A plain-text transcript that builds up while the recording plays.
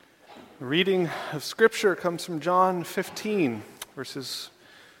The reading of Scripture comes from John 15, verses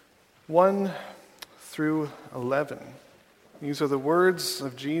 1 through 11. These are the words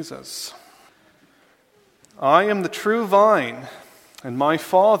of Jesus. I am the true vine, and my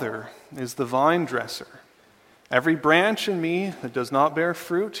Father is the vine dresser. Every branch in me that does not bear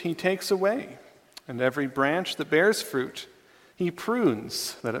fruit, he takes away, and every branch that bears fruit, he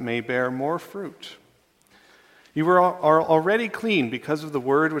prunes, that it may bear more fruit. You are already clean because of the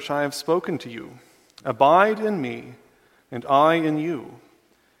word which I have spoken to you. Abide in me, and I in you.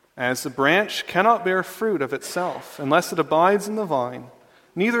 As the branch cannot bear fruit of itself unless it abides in the vine,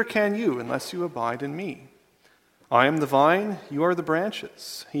 neither can you unless you abide in me. I am the vine, you are the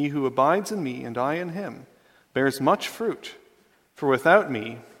branches. He who abides in me and I in him bears much fruit, for without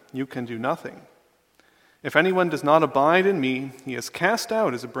me you can do nothing. If anyone does not abide in me, he is cast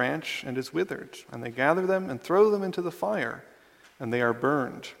out as a branch and is withered, and they gather them and throw them into the fire, and they are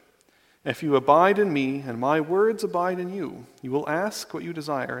burned. If you abide in me, and my words abide in you, you will ask what you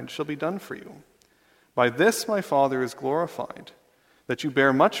desire, and it shall be done for you. By this my Father is glorified, that you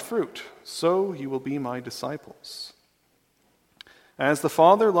bear much fruit, so you will be my disciples. As the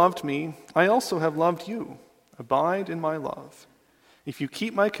Father loved me, I also have loved you. Abide in my love. If you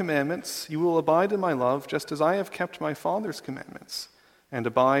keep my commandments, you will abide in my love, just as I have kept my Father's commandments, and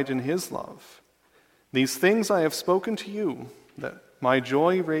abide in his love. These things I have spoken to you, that my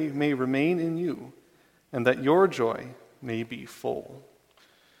joy may remain in you, and that your joy may be full.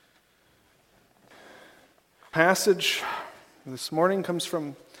 The passage this morning comes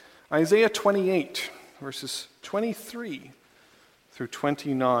from Isaiah 28, verses 23 through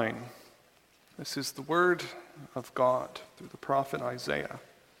 29. This is the word of God through the prophet Isaiah.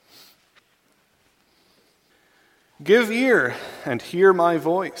 Give ear and hear my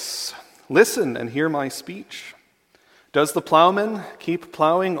voice. Listen and hear my speech. Does the plowman keep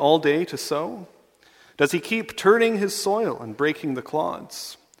plowing all day to sow? Does he keep turning his soil and breaking the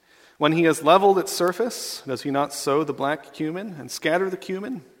clods? When he has leveled its surface, does he not sow the black cumin and scatter the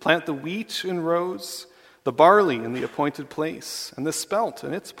cumin, plant the wheat in rows, the barley in the appointed place, and the spelt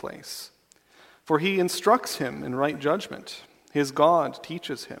in its place? For he instructs him in right judgment. His God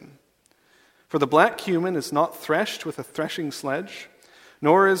teaches him. For the black cumin is not threshed with a threshing sledge,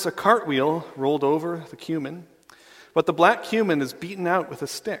 nor is a cartwheel rolled over the cumin. But the black cumin is beaten out with a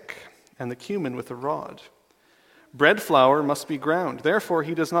stick, and the cumin with a rod. Bread flour must be ground. Therefore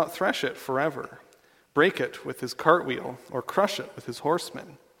he does not thresh it forever, break it with his cartwheel, or crush it with his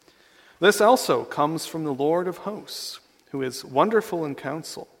horsemen. This also comes from the Lord of hosts, who is wonderful in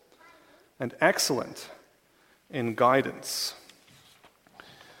counsel, and excellent in guidance.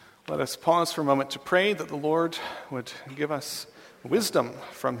 Let us pause for a moment to pray that the Lord would give us wisdom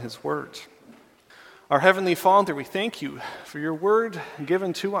from his word. Our Heavenly Father, we thank you for your word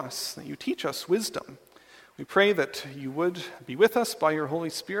given to us, that you teach us wisdom. We pray that you would be with us by your Holy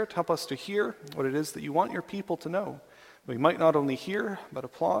Spirit, help us to hear what it is that you want your people to know. We might not only hear, but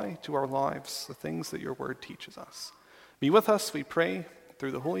apply to our lives the things that your word teaches us. Be with us, we pray,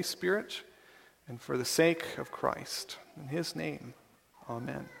 through the Holy Spirit, and for the sake of Christ. In his name,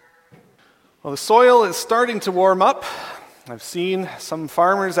 amen. Well, the soil is starting to warm up. I've seen some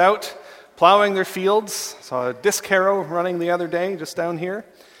farmers out plowing their fields. I saw a disc harrow running the other day just down here.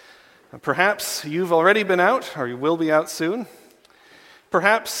 Perhaps you've already been out, or you will be out soon.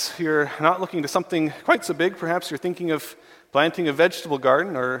 Perhaps you're not looking to something quite so big. Perhaps you're thinking of planting a vegetable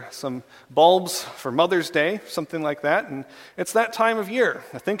garden or some bulbs for Mother's Day, something like that. And it's that time of year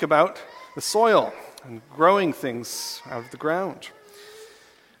to think about the soil and growing things out of the ground.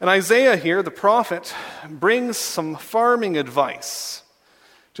 And Isaiah here, the prophet, brings some farming advice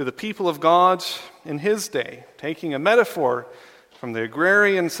to the people of God in his day, taking a metaphor from the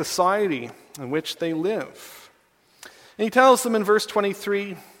agrarian society in which they live. And he tells them in verse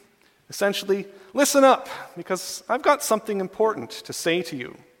 23, essentially, listen up, because I've got something important to say to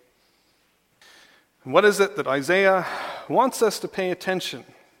you. And what is it that Isaiah wants us to pay attention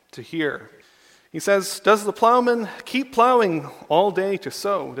to hear? He says, does the plowman keep plowing all day to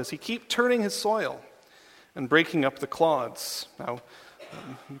sow? Does he keep turning his soil and breaking up the clods? Now,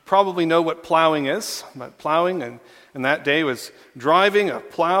 you probably know what plowing is, but plowing in that day was driving a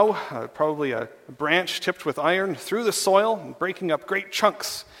plow, probably a branch tipped with iron, through the soil and breaking up great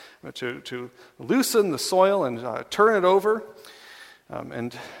chunks to loosen the soil and turn it over.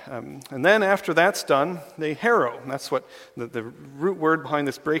 And then after that's done, they harrow. And that's what the root word behind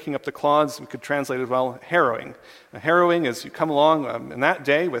this breaking up the clods, we could translate as well, harrowing. Harrowing is you come along in that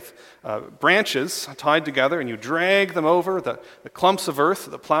day with branches tied together and you drag them over the clumps of earth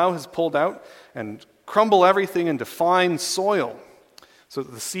that the plow has pulled out and crumble everything into fine soil so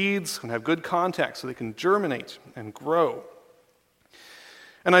that the seeds can have good contact, so they can germinate and grow.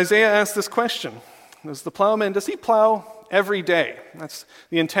 And Isaiah asks this question: does he plow every day? That's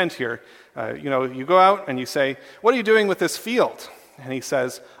the intent here. You go out and you say, "What are you doing with this field?" And he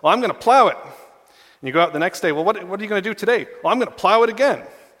says, "Well, I'm going to plow it." And you go out the next day, "Well, what are you going to do today?" "Well, I'm going to plow it again."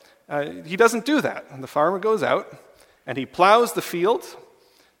 He doesn't do that. And the farmer goes out and he plows the field,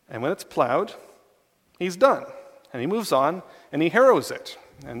 and when it's plowed, he's done. And he moves on and he harrows it.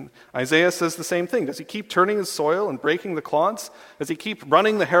 And Isaiah says the same thing. Does he keep turning his soil and breaking the clods? Does he keep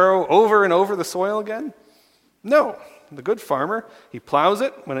running the harrow over and over the soil again? No. The good farmer, he plows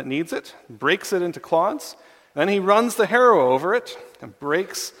it when it needs it, breaks it into clods, then he runs the harrow over it and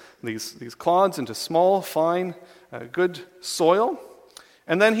breaks these clods into small, fine, good soil,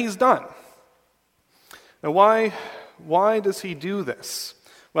 and then he's done. Now, why does he do this?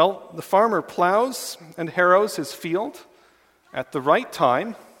 Well, the farmer plows and harrows his field at the right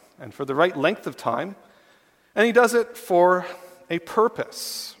time and for the right length of time, and he does it for a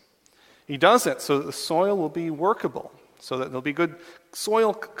purpose. He does it so that the soil will be workable, so that there'll be good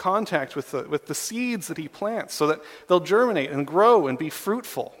soil contact with the seeds that he plants, so that they'll germinate and grow and be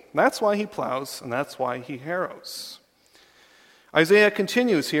fruitful. That's why he plows, and that's why he harrows. Isaiah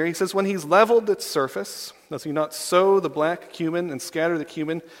continues here. He says, when he's leveled its surface, does he not sow the black cumin and scatter the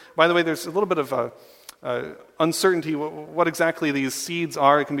cumin? By the way, there's a little bit of uncertainty what exactly these seeds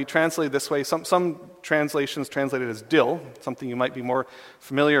are. It can be translated this way. Some translations translate it as dill, something you might be more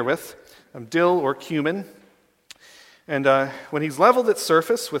familiar with, dill or cumin. And when he's leveled its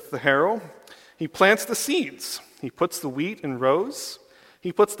surface with the harrow, he plants the seeds. He puts the wheat in rows.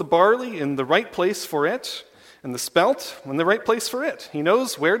 He puts the barley in the right place for it, and the spelt in the right place for it. He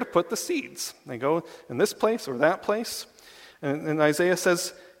knows where to put the seeds. They go in this place or that place. And Isaiah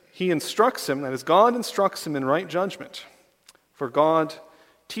says he instructs him, that is, God instructs him in right judgment, for God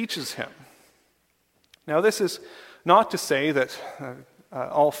teaches him. Now, this is not to say that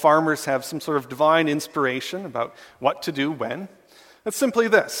all farmers have some sort of divine inspiration about what to do when. It's simply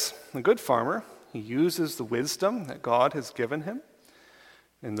this: the good farmer, he uses the wisdom that God has given him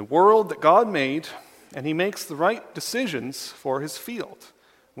in the world that God made, and he makes the right decisions for his field: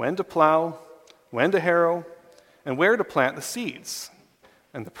 when to plow, when to harrow, and where to plant the seeds.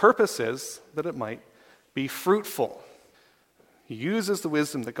 And the purpose is that it might be fruitful. He uses the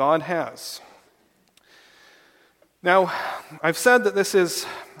wisdom that God has. Now, I've said that this is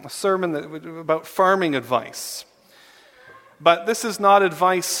a sermon about farming advice. But this is not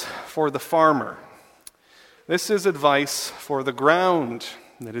advice for the farmer. This is advice for the ground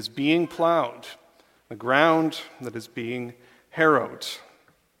that is being plowed, the ground that is being harrowed.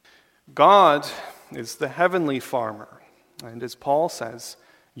 God is the heavenly farmer. And as Paul says,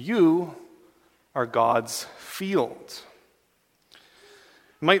 you are God's field.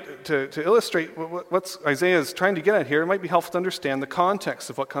 To illustrate what Isaiah is trying to get at here, it might be helpful to understand the context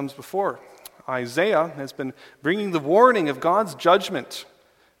of what comes before. Isaiah has been bringing the warning of God's judgment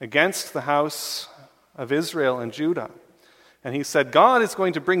against the house of Israel and Judah. And he said, God is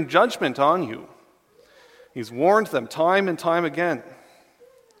going to bring judgment on you. He's warned them time and time again.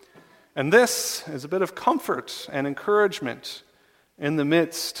 And this is a bit of comfort and encouragement in the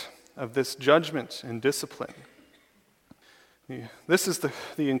midst of this judgment and discipline. This is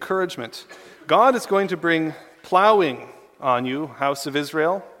the encouragement. God is going to bring plowing on you, house of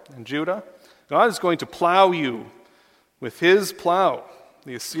Israel and Judah. God is going to plow you with his plow,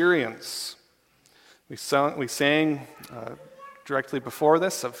 the Assyrians. We sang directly before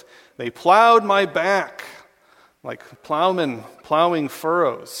this of, they plowed my back like plowmen plowing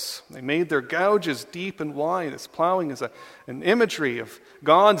furrows. They made their gouges deep and wide. This plowing is an imagery of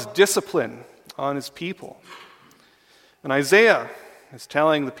God's discipline on his people. And Isaiah is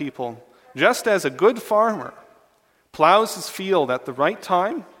telling the people, just as a good farmer plows his field at the right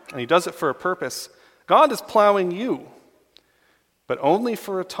time, and he does it for a purpose, God is plowing you, but only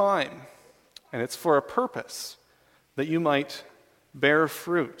for a time, and it's for a purpose, that you might bear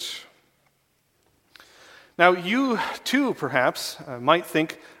fruit. Now, you too, perhaps, might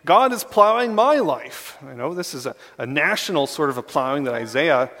think, God is plowing my life. I know this is a national sort of a plowing that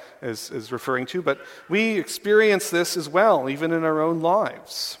Isaiah is referring to, but we experience this as well, even in our own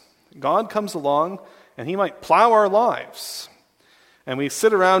lives. God comes along, and he might plow our lives. And we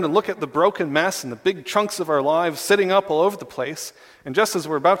sit around and look at the broken mess and the big chunks of our lives sitting up all over the place, and just as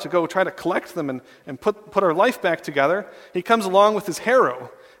we're about to go try to collect them and put our life back together, he comes along with his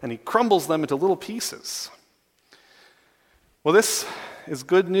harrow, and he crumbles them into little pieces. Well, this is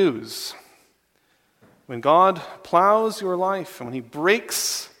good news. When God plows your life and when he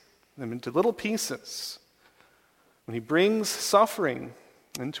breaks them into little pieces, when he brings suffering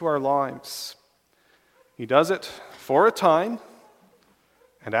into our lives, he does it for a time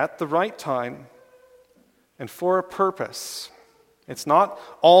and at the right time and for a purpose. It's not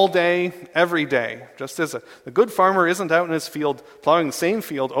all day, every day. Just as the good farmer isn't out in his field plowing the same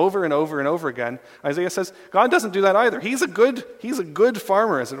field over and over and over again. Isaiah says God doesn't do that either. He's a good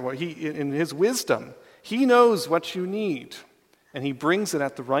farmer, as it were. In his wisdom, he knows what you need, and he brings it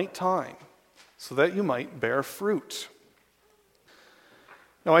at the right time so that you might bear fruit.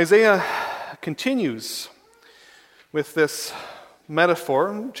 Now Isaiah continues with this metaphor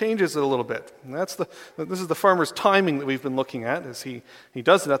and changes it a little bit. And this is the farmer's timing that we've been looking at, as he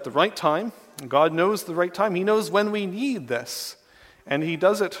does it at the right time. And God knows the right time. He knows when we need this, and he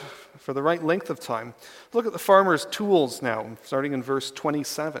does it for the right length of time. Look at the farmer's tools now, starting in verse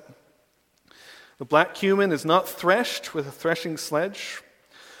 27. The black cumin is not threshed with a threshing sledge,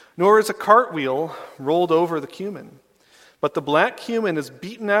 nor is a cartwheel rolled over the cumin. But the black cumin is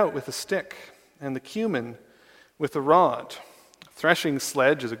beaten out with a stick, and the cumin with a rod. A threshing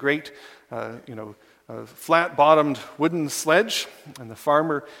sledge is a great, flat-bottomed wooden sledge, and the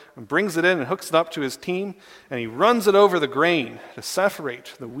farmer brings it in and hooks it up to his team, and he runs it over the grain to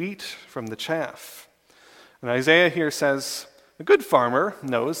separate the wheat from the chaff. And Isaiah here says, the good farmer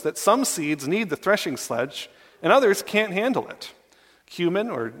knows that some seeds need the threshing sledge, and others can't handle it. Cumin,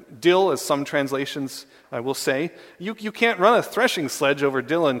 or dill, as some translations will say, you can't run a threshing sledge over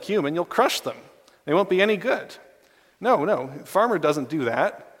dill and cumin. You'll crush them. They won't be any good. No, the farmer doesn't do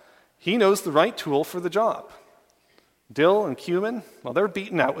that. He knows the right tool for the job. Dill and cumin, well, they're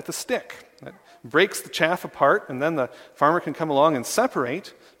beaten out with a stick. That breaks the chaff apart, and then the farmer can come along and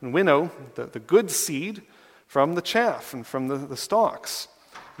separate and winnow the good seed from the chaff and from the stalks.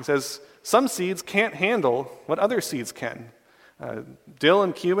 He says some seeds can't handle what other seeds can. Dill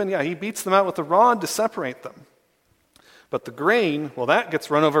and cumin, he beats them out with a rod to separate them. But the grain, well, that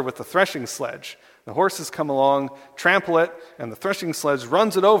gets run over with the threshing sledge. The horses come along, trample it, and the threshing sledge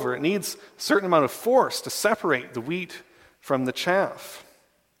runs it over. It needs a certain amount of force to separate the wheat from the chaff.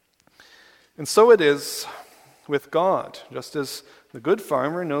 And so it is with God. Just as the good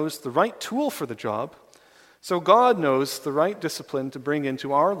farmer knows the right tool for the job, so God knows the right discipline to bring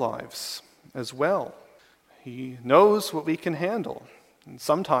into our lives as well. He knows what we can handle. And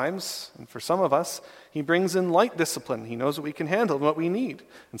sometimes, and for some of us, he brings in light discipline. He knows what we can handle and what we need.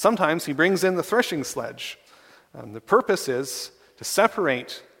 And sometimes he brings in the threshing sledge. The purpose is to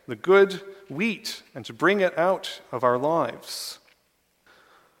separate the good wheat and to bring it out of our lives.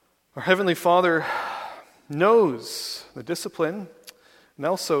 Our Heavenly Father knows the discipline and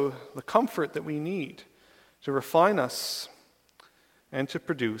also the comfort that we need to refine us and to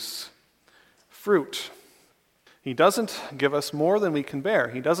produce fruit. He doesn't give us more than we can bear.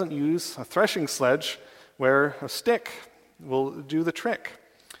 He doesn't use a threshing sledge where a stick will do the trick.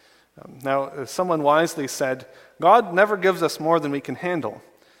 Now, someone wisely said, God never gives us more than we can handle.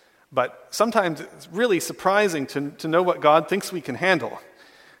 But sometimes it's really surprising to know what God thinks we can handle.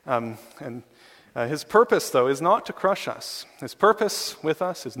 His purpose, though, is not to crush us. His purpose with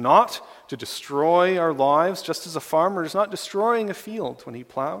us is not to destroy our lives, just as a farmer is not destroying a field when he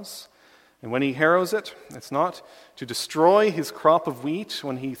plows. And when he harrows it, it's not to destroy his crop of wheat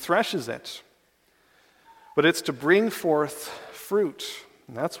when he threshes it, but it's to bring forth fruit.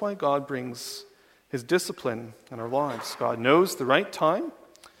 And that's why God brings his discipline in our lives. God knows the right time,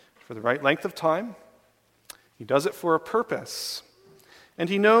 for the right length of time. He does it for a purpose. And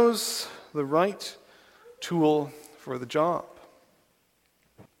he knows the right tool for the job.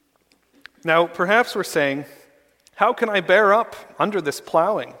 Now, perhaps we're saying, how can I bear up under this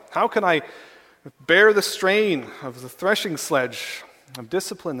plowing? How can I bear the strain of the threshing sledge of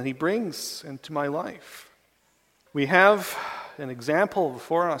discipline that he brings into my life? We have an example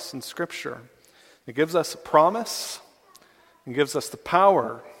before us in Scripture that gives us a promise and gives us the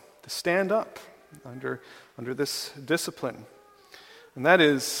power to stand up under this discipline. And that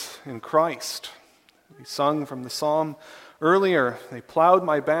is in Christ. We sung from the psalm earlier, they plowed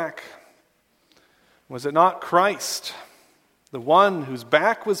my back. Was it not Christ, the one whose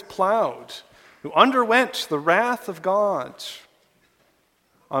back was plowed, who underwent the wrath of God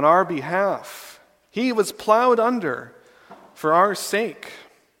on our behalf? He was plowed under for our sake.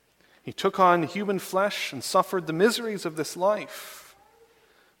 He took on human flesh and suffered the miseries of this life.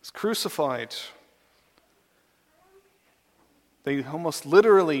 He was crucified. They almost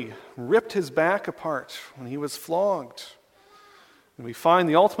literally ripped his back apart when he was flogged. And we find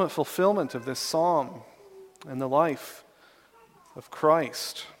the ultimate fulfillment of this psalm in the life of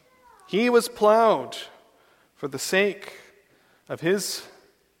Christ. He was plowed for the sake of his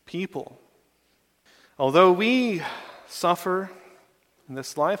people. although we suffer in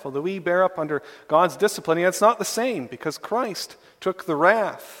this life, although we bear up under God's discipline, yet it's not the same, because Christ took the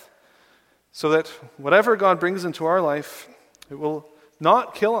wrath so that whatever God brings into our life, it will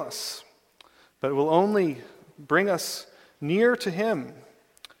not kill us, but it will only bring us near to Him.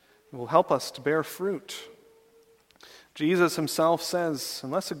 It will help us to bear fruit. Jesus himself says,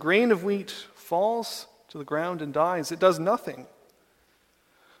 unless a grain of wheat falls to the ground and dies, it does nothing.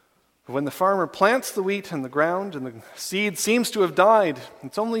 But when the farmer plants the wheat in the ground and the seed seems to have died,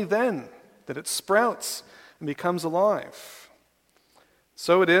 it's only then that it sprouts and becomes alive.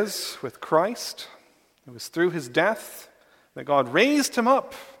 So it is with Christ. It was through his death that God raised him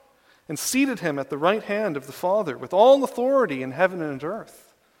up and seated him at the right hand of the Father with all authority in heaven and earth.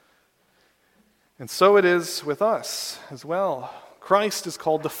 And so it is with us as well. Christ is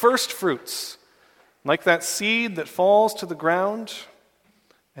called the first fruits, like that seed that falls to the ground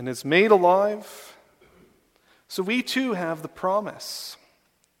and is made alive. So we too have the promise.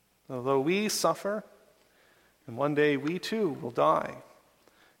 Although we suffer, and one day we too will die,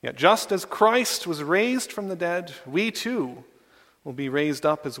 yet just as Christ was raised from the dead, we too will be raised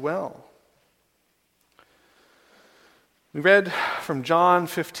up as well. We read from John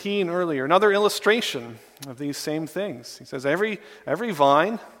 15 earlier, another illustration of these same things. He says, every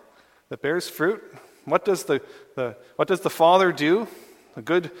vine that bears fruit, what does the Father do? A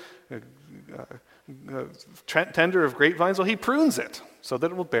good tender of grapevines? Well, he prunes it so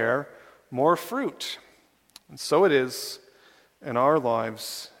that it will bear more fruit. And so it is in our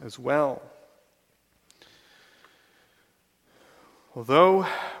lives as well. Although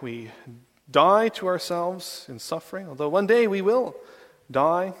we die to ourselves in suffering, although one day we will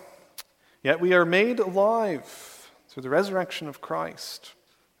die, yet we are made alive through the resurrection of Christ.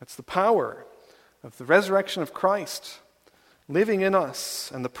 That's the power of the resurrection of Christ living in us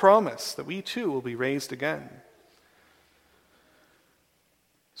and the promise that we too will be raised again.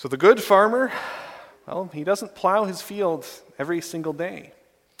 So the good farmer, well, he doesn't plow his field every single day.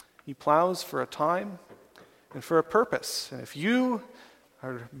 He plows for a time and for a purpose. And if you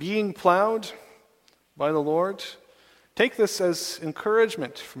are being plowed by the Lord, take this as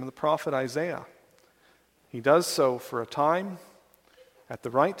encouragement from the prophet Isaiah. He does so for a time, at the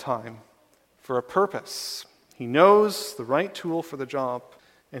right time, for a purpose. He knows the right tool for the job,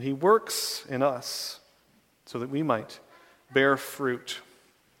 and he works in us so that we might bear fruit.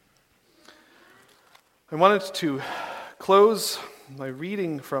 I wanted to close by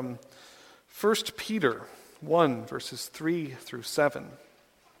reading from 1 Peter 1, verses 3 through 7.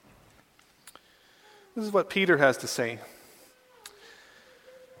 This is what Peter has to say.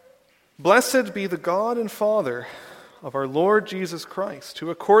 Blessed be the God and Father of our Lord Jesus Christ, who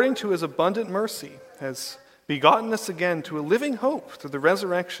according to his abundant mercy has begotten us again to a living hope through the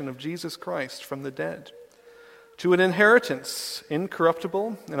resurrection of Jesus Christ from the dead, to an inheritance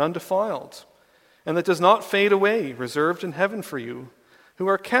incorruptible and undefiled, and that does not fade away, reserved in heaven for you, who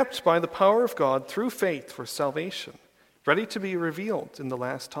are kept by the power of God through faith for salvation, ready to be revealed in the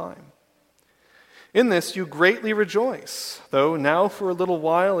last time. In this you greatly rejoice, though now for a little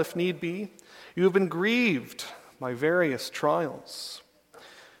while, if need be, you have been grieved by various trials,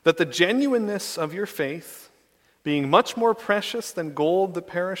 that the genuineness of your faith, being much more precious than gold that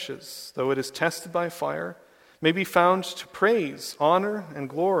perishes, though it is tested by fire, may be found to praise, honor, and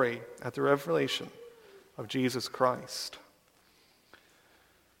glory at the revelation of Jesus Christ.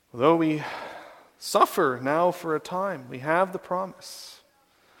 Although we suffer now for a time, we have the promise.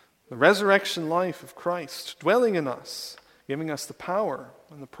 The resurrection life of Christ dwelling in us, giving us the power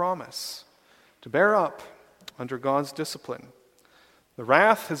and the promise to bear up under God's discipline. The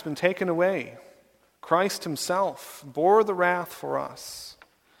wrath has been taken away. Christ himself bore the wrath for us,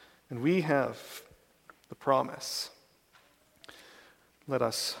 and we have the promise. Let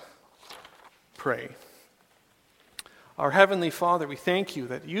us pray. Our Heavenly Father, we thank you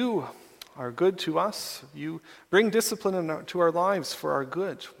that you are good to us. You bring discipline into our lives for our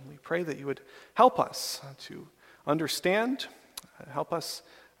good. We pray that you would help us to understand, help us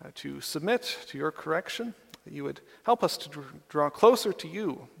to submit to your correction, that you would help us to draw closer to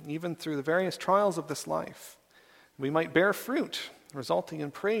you, even through the various trials of this life. We might bear fruit, resulting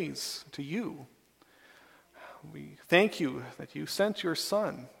in praise to you. We thank you that you sent your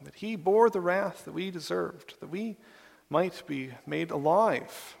Son, that he bore the wrath that we deserved, that we might be made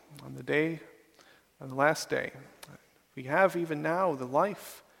alive on the last day. We have even now the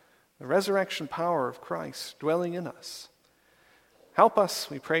life, the resurrection power of Christ dwelling in us. Help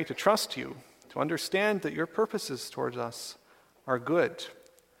us, we pray, to trust you, to understand that your purposes towards us are good.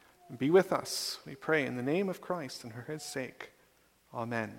 Be with us, we pray, in the name of Christ and for his sake. Amen.